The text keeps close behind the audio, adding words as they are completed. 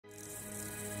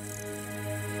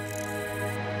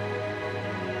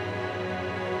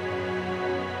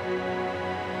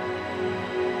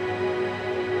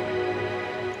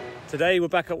Today we're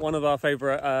back at one of our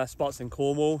favourite spots in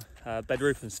Cornwall,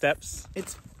 Bedruthan Steps.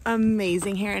 It's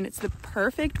amazing here and it's the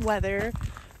perfect weather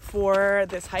for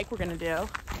this hike we're going to do.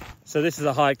 So this is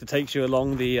a hike that takes you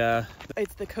along the...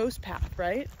 It's the coast path,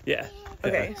 right? Yeah.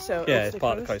 Okay, so yeah, it's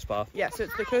part of the coast path. Yeah, so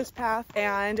it's the coast path,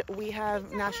 and we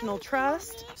have National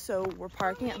Trust, so we're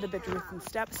parking at the Bedruthan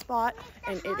Steps spot,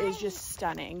 and it is just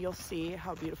stunning. You'll see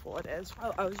how beautiful it is.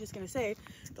 Oh, I was just gonna say,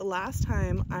 the last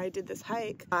time I did this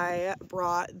hike, I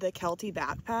brought the Kelty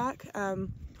backpack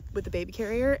with the baby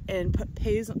carrier and put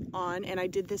Pays on, and I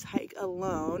did this hike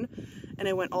alone, and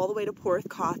I went all the way to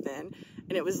Porthcothan,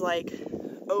 and it was like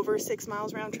over 6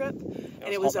 miles round trip, and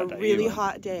it was a really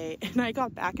hot day, and I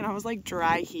got back and I was like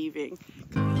dry heaving.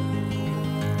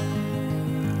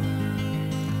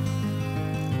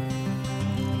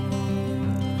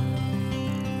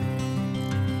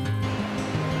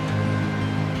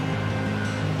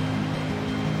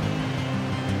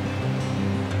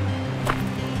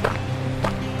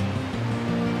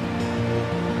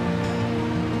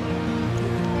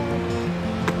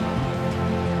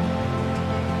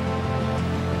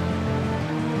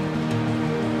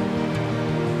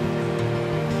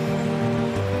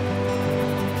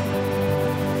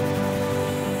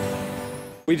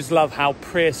 We just love how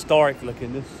prehistoric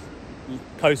looking this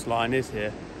coastline is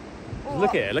here. Oh. Look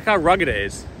at it, look how rugged it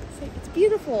is. It's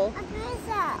beautiful.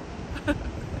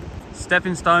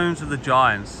 Stepping stones of the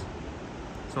giants.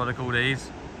 That's what they call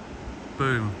these.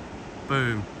 Boom,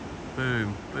 boom,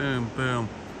 boom, boom, boom.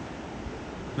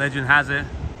 Legend has it,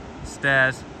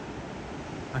 stairs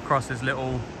across this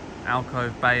little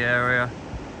alcove bay area.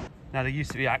 Now there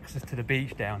used to be access to the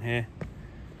beach down here,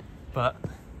 but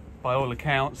by all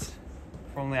accounts,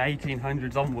 from the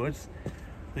 1800s onwards,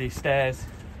 these stairs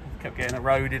kept getting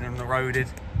eroded and eroded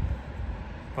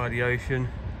by the ocean,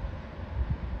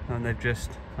 and they've just,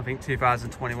 I think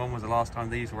 2021 was the last time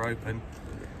these were open.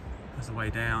 There's a way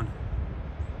down.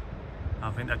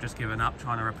 I think they've just given up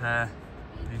trying to repair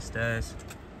these stairs.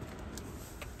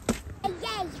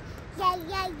 Yay, yay,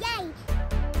 yay, yay.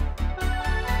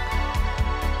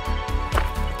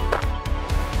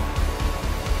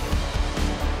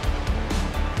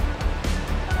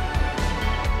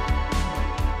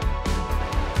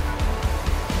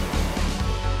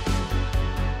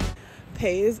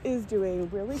 Pays is doing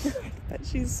really good, but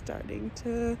she's starting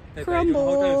to Hey,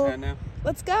 crumble. babe, now.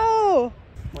 Let's go.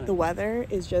 The weather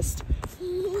is just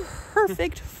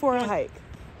perfect for a hike.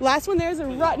 Last one there's a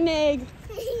rotten egg.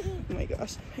 Oh my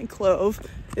gosh. And Clove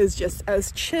is just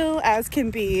as chill as can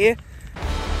be.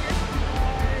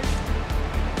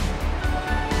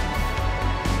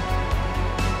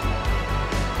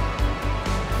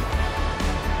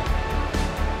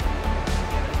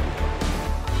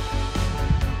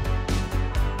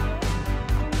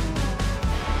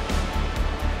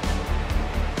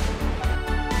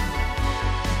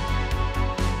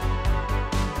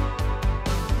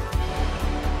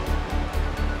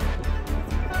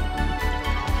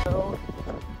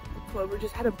 Clover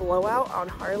just had a blowout on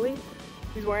Harley.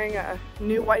 He's wearing a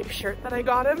new white shirt that I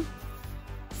got him.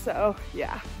 So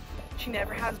yeah, she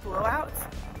never has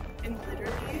blowouts. And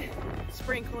literally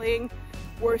sprinkling,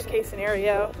 worst case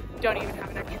scenario, don't even have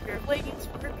an extra pair of leggings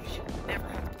for her. She never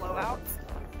has blowouts.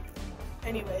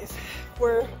 Anyways,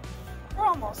 we're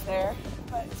almost there,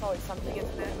 but it's always something,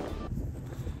 isn't it?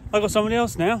 I got somebody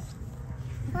else now.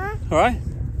 Huh? All right.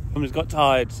 Someone's got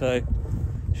tired, so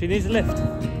she needs a lift.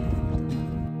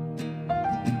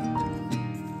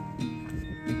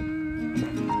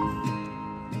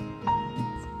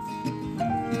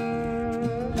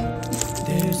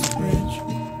 There's a bridge.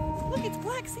 Look, it's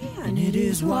black sand. And it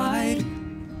is wide.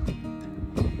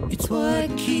 It's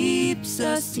what keeps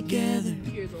us together.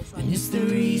 And it's the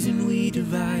reason we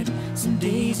divide. Some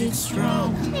days it's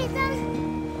strong.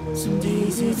 Some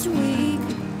days it's weak.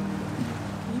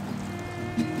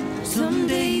 Some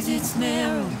days it's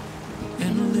narrow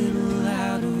and a little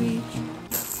out of reach.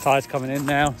 Tide's coming in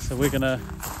now, so we're gonna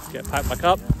get packed back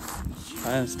up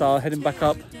and start heading back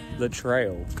up the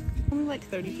trail. Only like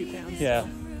 32 pounds. Yeah,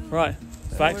 right.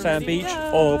 Back Sand Beach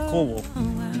or Cornwall.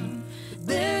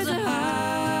 There's a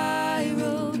high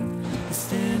road that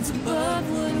stands above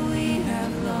what we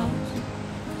have lost.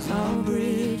 'Cause all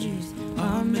bridges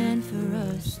are meant for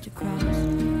us to cross.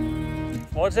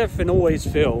 Why does everything always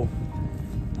feel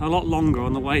a lot longer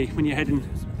on the way when you're heading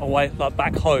away, like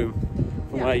back home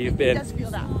from where you've been? It does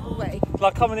feel that way.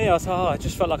 Like coming here, I was like, oh, it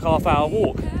just felt like a half-hour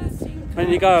walk. And then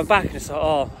you're going back and it's like,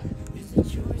 oh,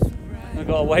 I've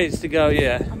got a ways to go,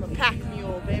 yeah. I'm a pack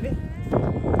mule, baby.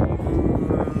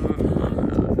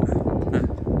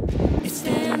 It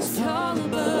stands tall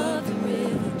above the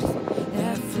rivers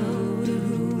that flow to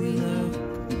who we love.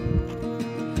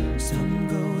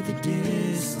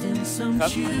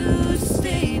 you to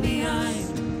stay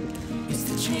behind. It's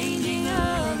the changing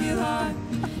of your heart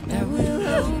that will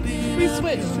open. We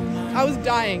switched. I was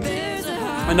dying.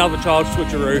 Another child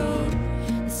switcheroo.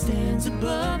 That stands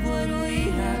above what we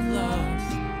have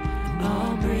lost.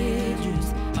 All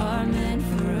bridges are meant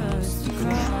for us to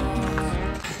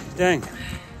cross. Dang.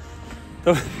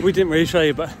 We didn't really show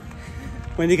you, but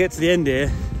when you get to the end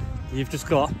here, you've just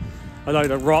got a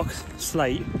load of rocks,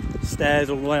 slate, stairs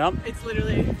all the way up. It's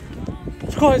literally...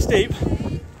 It's quite steep.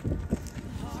 It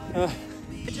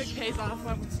took pace off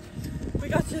once we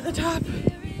got to the top.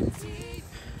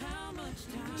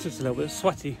 It's just a little bit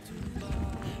sweaty.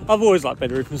 I've always liked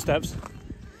Bedruthan Steps.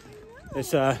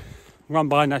 It's run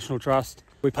by National Trust.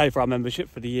 We pay for our membership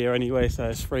for the year anyway, so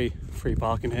it's free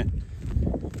parking here.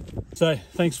 So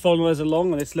thanks for following us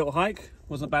along on this little hike.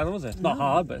 Wasn't bad, was it? Not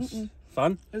hard, but it's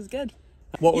fun. It was good.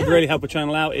 What would really help the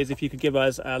channel out is if you could give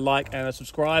us a like and a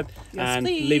subscribe, and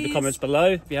please. leave the comments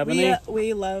below if you have any.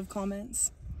 We love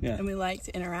comments. Yeah. And we like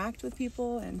to interact with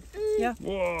people, and yeah.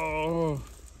 Whoa.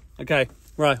 Okay,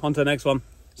 right, on to the next one.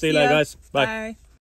 See you later, guys. Bye. Bye.